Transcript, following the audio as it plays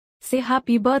say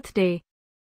happy birthday.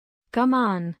 Come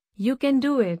on, you can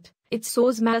do it. It's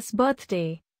Osmar's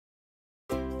birthday.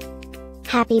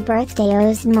 Happy birthday,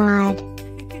 Osmar.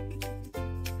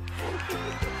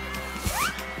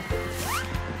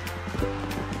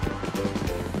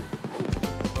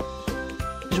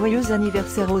 Joyeux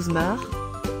anniversaire Osmar.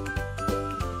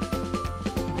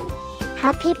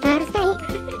 Happy birthday,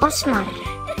 Osmar.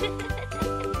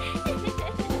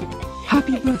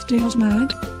 Happy birthday,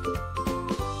 Osmar.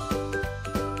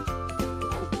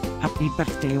 Happy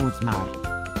birthday, Osmar.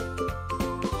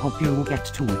 Hope you get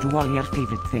to do all your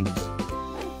favorite things.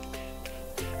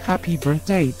 Happy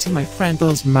birthday to my friend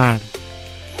Osmar.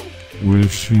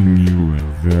 Wishing you a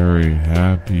very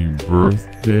happy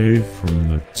birthday from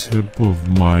the tip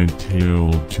of my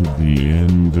tail to the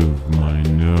end of my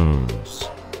nose.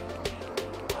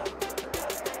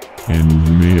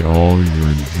 And may all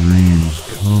your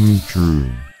dreams come true.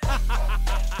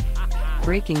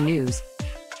 Breaking news.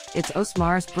 It's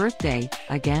Osmar's birthday,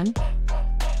 again?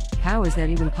 How is that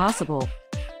even possible?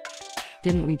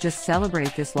 Didn't we just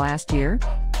celebrate this last year?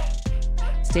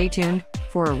 Stay tuned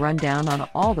for a rundown on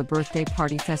all the birthday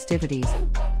party festivities.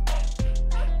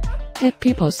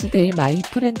 Happy birthday, my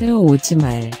friend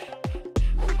Osmar.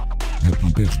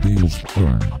 Happy birthday,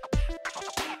 Osmar.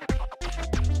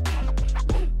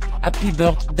 Happy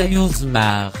birthday,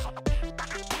 Osmar.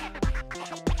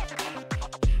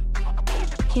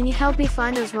 Can you help me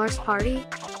find Osmar's party?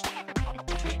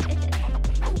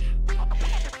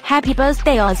 Happy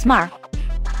birthday, Osmar.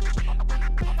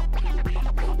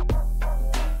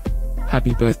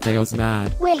 Happy birthday,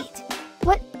 Osmar. Wait,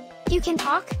 what? You can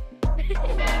talk?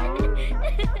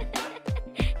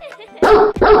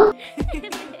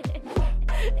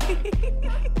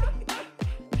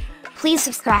 Please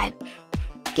subscribe,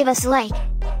 give us a like,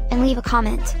 and leave a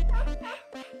comment.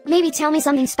 Maybe tell me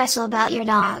something special about your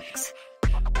dogs.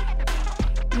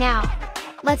 Now,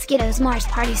 let's get Osmar's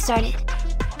party started.